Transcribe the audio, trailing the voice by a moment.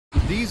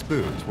These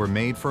boots were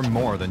made for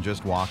more than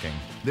just walking.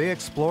 They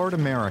explored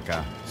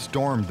America,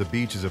 stormed the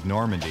beaches of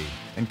Normandy,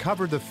 and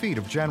covered the feet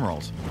of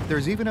generals.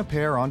 There's even a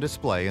pair on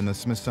display in the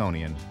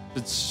Smithsonian.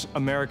 It's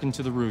American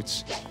to the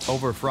roots.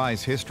 Over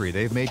Frye's history,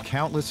 they've made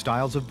countless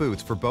styles of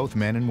boots for both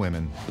men and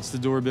women. It's the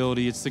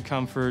durability, it's the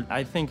comfort.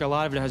 I think a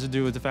lot of it has to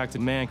do with the fact that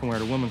a man can wear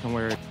it, a woman can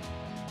wear it.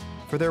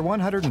 For their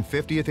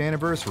 150th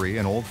anniversary,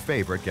 an old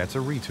favorite gets a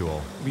retool.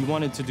 We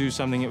wanted to do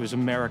something that was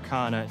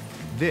Americana.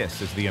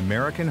 This is the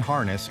American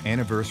Harness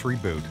Anniversary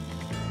Boot.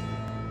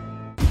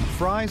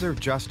 Fryes are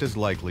just as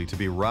likely to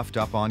be roughed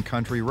up on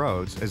country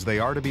roads as they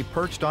are to be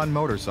perched on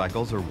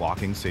motorcycles or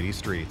walking city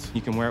streets. You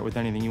can wear it with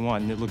anything you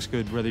want, and it looks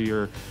good whether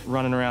you're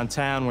running around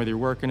town, whether you're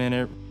working in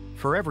it.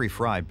 For every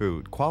Frye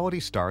boot, quality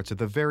starts at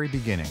the very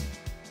beginning.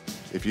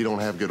 If you don't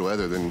have good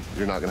weather, then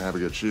you're not going to have a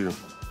good shoe.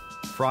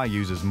 Frye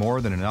uses more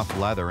than enough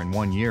leather in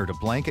 1 year to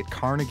blanket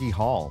Carnegie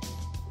Hall.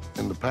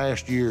 In the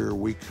past year,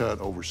 we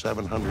cut over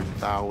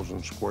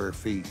 700,000 square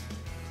feet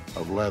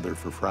of leather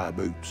for Frye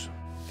boots.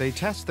 They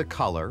test the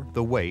color,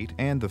 the weight,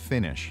 and the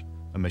finish.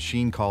 A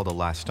machine called a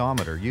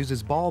elastometer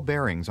uses ball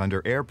bearings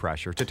under air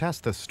pressure to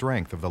test the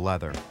strength of the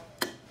leather.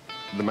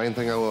 The main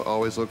thing I will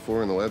always look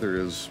for in the leather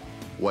is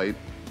weight.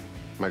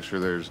 Make sure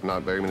there's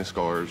not very many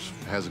scars,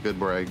 has a good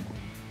break.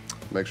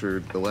 Make sure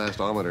the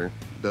elastometer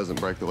doesn't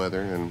break the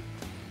leather, and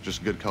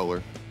just good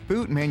color.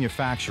 Boot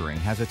manufacturing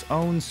has its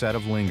own set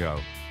of lingo.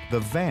 The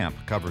vamp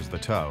covers the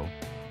toe,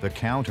 the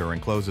counter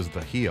encloses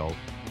the heel,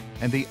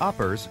 and the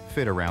uppers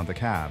fit around the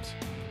calves.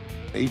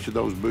 Each of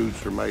those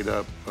boots are made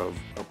up of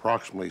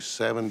approximately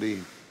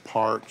 70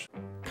 parts.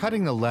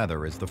 Cutting the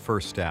leather is the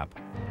first step.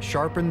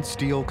 Sharpened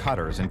steel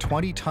cutters and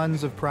 20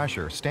 tons of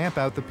pressure stamp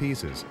out the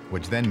pieces,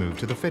 which then move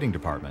to the fitting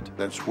department.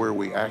 That's where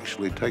we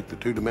actually take the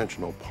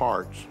two-dimensional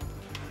parts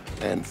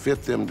and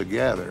fit them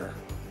together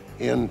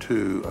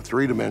into a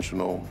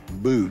three-dimensional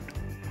boot.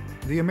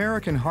 The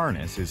American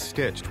Harness is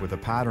stitched with a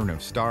pattern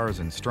of stars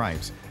and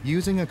stripes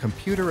using a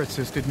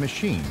computer-assisted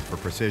machine for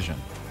precision.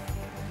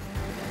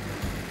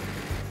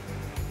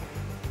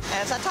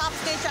 As a top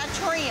stitch, I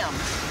trim,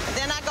 and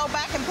then I go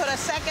back and put a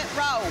second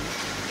row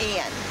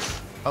in.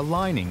 A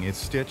lining is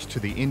stitched to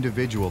the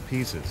individual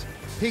pieces.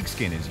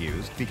 Pigskin is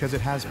used because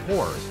it has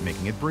pores,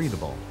 making it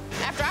breathable.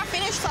 After I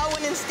finish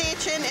sewing and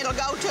stitching, it'll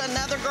go to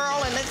another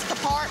girl in this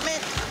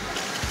department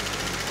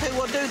who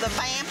will do the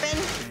vamping.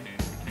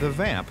 The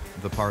vamp,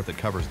 the part that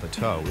covers the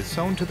toe, is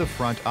sewn to the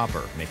front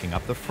upper, making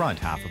up the front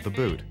half of the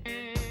boot.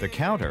 The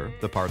counter,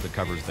 the part that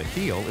covers the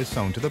heel, is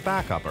sewn to the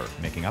back upper,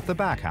 making up the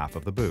back half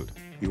of the boot.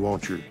 You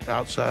want your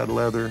outside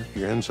leather,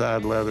 your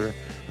inside leather,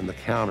 and the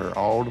counter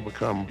all to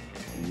become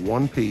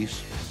one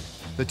piece.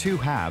 The two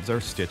halves are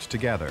stitched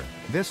together.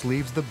 This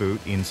leaves the boot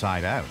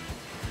inside out.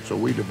 So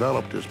we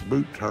developed this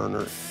boot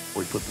turner.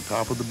 We put the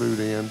top of the boot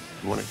in,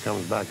 and when it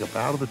comes back up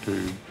out of the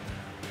tube,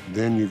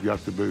 then you've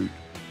got the boot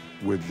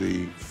with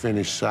the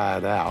finished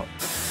side out.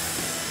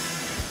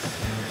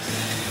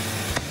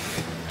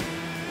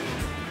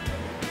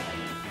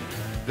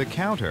 The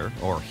counter,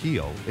 or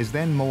heel, is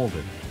then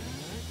molded.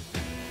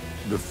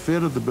 The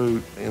fit of the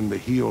boot in the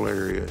heel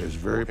area is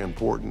very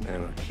important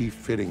and a key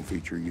fitting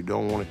feature. You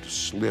don't want it to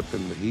slip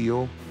in the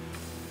heel.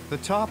 The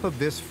top of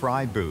this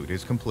Frye boot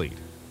is complete.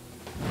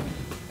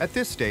 At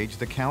this stage,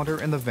 the counter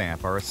and the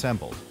vamp are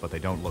assembled, but they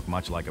don't look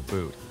much like a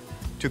boot.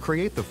 To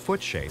create the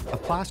foot shape, a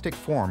plastic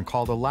form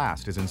called a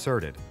last is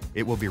inserted.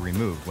 It will be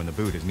removed when the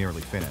boot is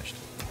nearly finished.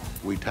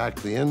 We tack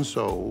the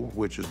insole,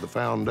 which is the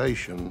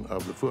foundation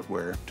of the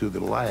footwear, to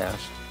the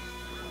last.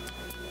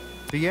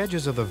 The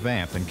edges of the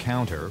vamp and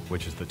counter,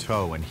 which is the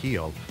toe and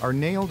heel, are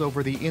nailed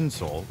over the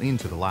insole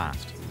into the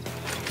last.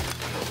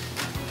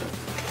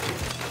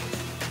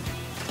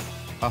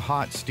 A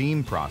hot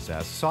steam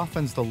process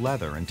softens the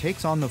leather and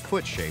takes on the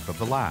foot shape of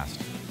the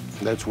last.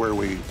 That's where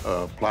we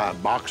apply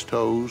box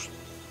toes.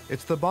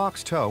 It's the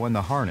box toe and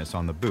the harness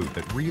on the boot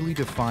that really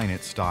define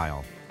its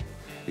style.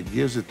 It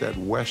gives it that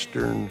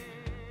Western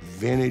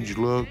vintage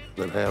look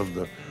that have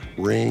the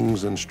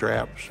rings and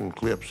straps and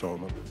clips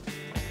on them.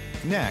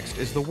 Next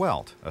is the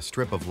welt, a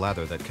strip of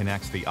leather that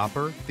connects the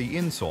upper, the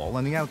insole,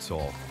 and the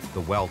outsole.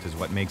 The welt is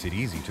what makes it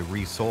easy to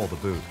re-sole the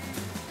boot.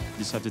 You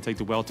just have to take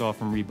the welt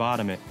off and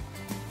rebottom it.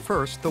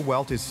 First, the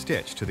welt is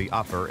stitched to the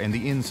upper and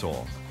the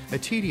insole. A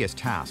tedious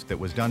task that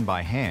was done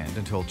by hand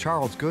until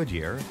Charles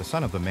Goodyear, the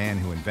son of the man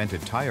who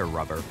invented tire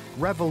rubber,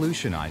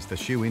 revolutionized the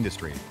shoe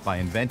industry by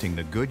inventing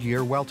the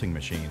Goodyear welting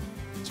machine.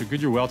 So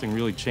Goodyear welting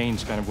really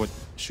changed kind of what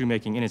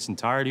shoemaking in its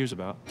entirety was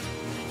about.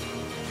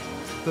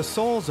 The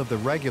soles of the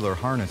regular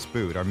harness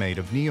boot are made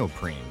of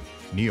neoprene.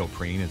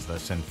 Neoprene is the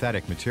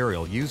synthetic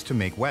material used to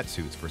make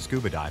wetsuits for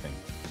scuba diving.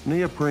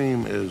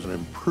 Neoprene is an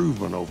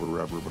improvement over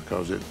rubber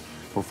because it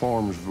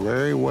performs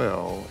very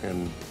well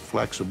in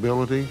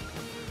flexibility,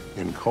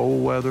 in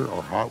cold weather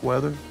or hot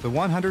weather. The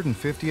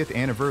 150th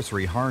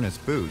anniversary harness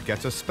boot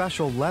gets a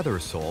special leather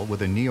sole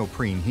with a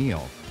neoprene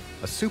heel.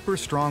 A super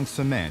strong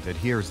cement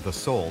adheres the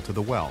sole to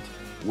the welt.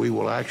 We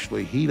will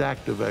actually heat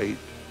activate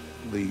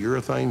the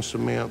urethane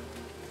cement.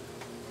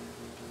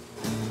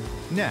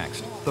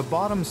 Next, The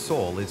bottom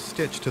sole is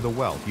stitched to the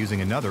welt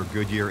using another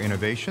Goodyear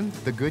innovation,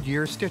 the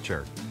Goodyear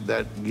Stitcher.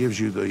 That gives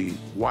you the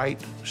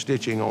white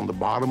stitching on the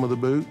bottom of the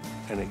boot,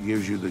 and it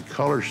gives you the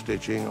color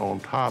stitching on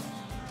top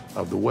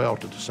of the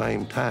welt at the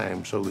same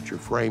time, so that you're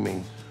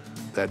framing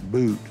that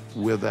boot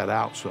with that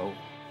outsole.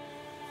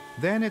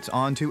 Then it's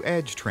on to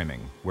edge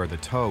trimming, where the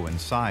toe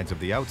and sides of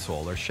the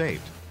outsole are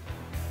shaped.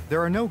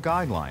 There are no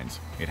guidelines.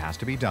 It has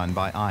to be done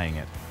by eyeing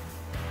it.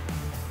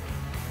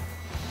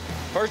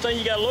 First thing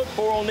you got to look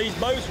for on these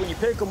boots when you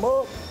pick them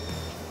up,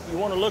 you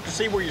want to look to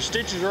see where your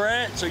stitches are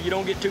at so you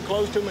don't get too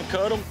close to them and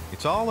cut them.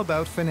 It's all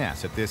about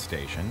finesse at this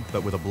station,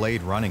 but with a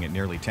blade running at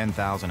nearly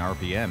 10,000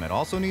 RPM, it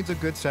also needs a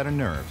good set of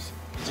nerves.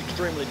 It's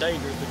extremely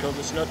dangerous because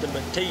it's nothing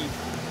but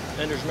teeth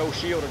and there's no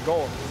shield or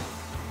guard.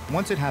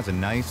 Once it has a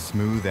nice,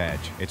 smooth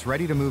edge, it's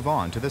ready to move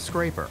on to the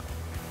scraper.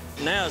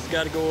 Now it's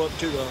got to go up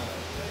to the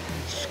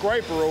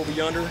scraper over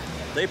yonder.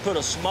 They put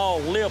a small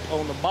lip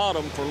on the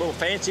bottom for a little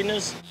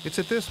fanciness. It's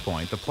at this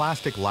point the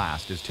plastic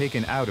last is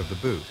taken out of the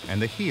boot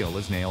and the heel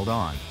is nailed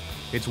on.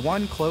 It's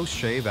one close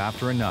shave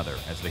after another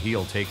as the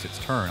heel takes its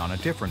turn on a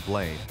different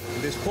blade.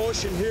 This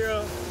portion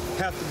here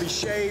have to be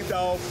shaved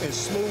off and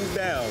smoothed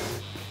down.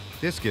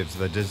 This gives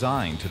the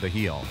design to the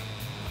heel.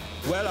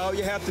 Well, all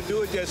you have to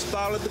do is just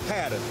follow the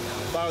pattern.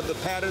 Follow the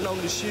pattern on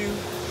the shoe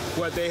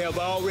where they have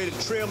already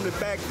trimmed it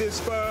back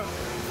this far.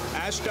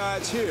 I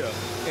start here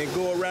and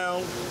go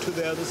around to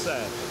the other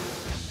side.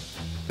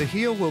 The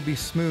heel will be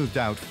smoothed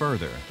out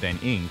further, then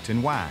inked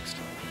and waxed.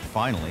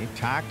 Finally,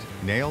 tacked,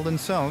 nailed, and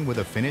sewn with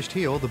a finished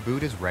heel, the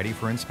boot is ready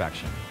for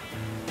inspection.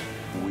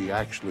 We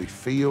actually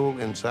feel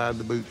inside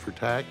the boot for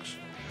tacks.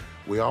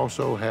 We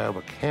also have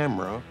a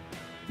camera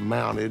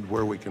mounted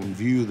where we can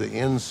view the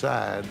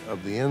inside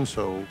of the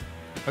insole.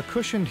 A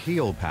cushioned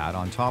heel pad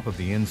on top of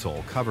the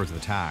insole covers the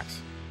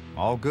tacks.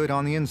 All good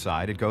on the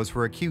inside, it goes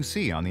for a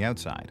QC on the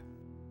outside.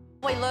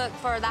 We look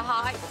for the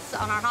heights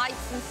on our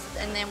heights,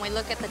 and then we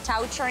look at the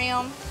toe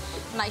trim,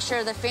 make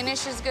sure the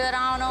finish is good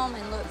on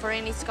them, and look for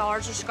any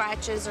scars or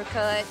scratches or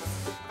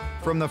cuts.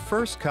 From the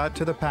first cut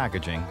to the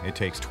packaging, it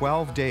takes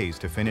 12 days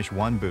to finish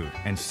one boot,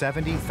 and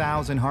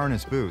 70,000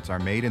 harness boots are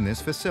made in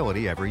this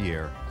facility every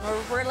year.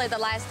 We're really the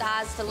last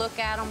eyes to look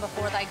at them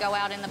before they go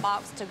out in the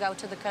box to go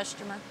to the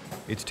customer.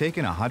 It's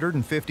taken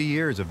 150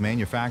 years of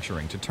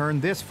manufacturing to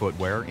turn this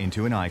footwear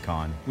into an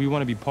icon. We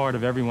want to be part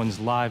of everyone's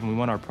life, and we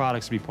want our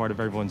products to be part of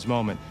everyone's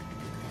moment.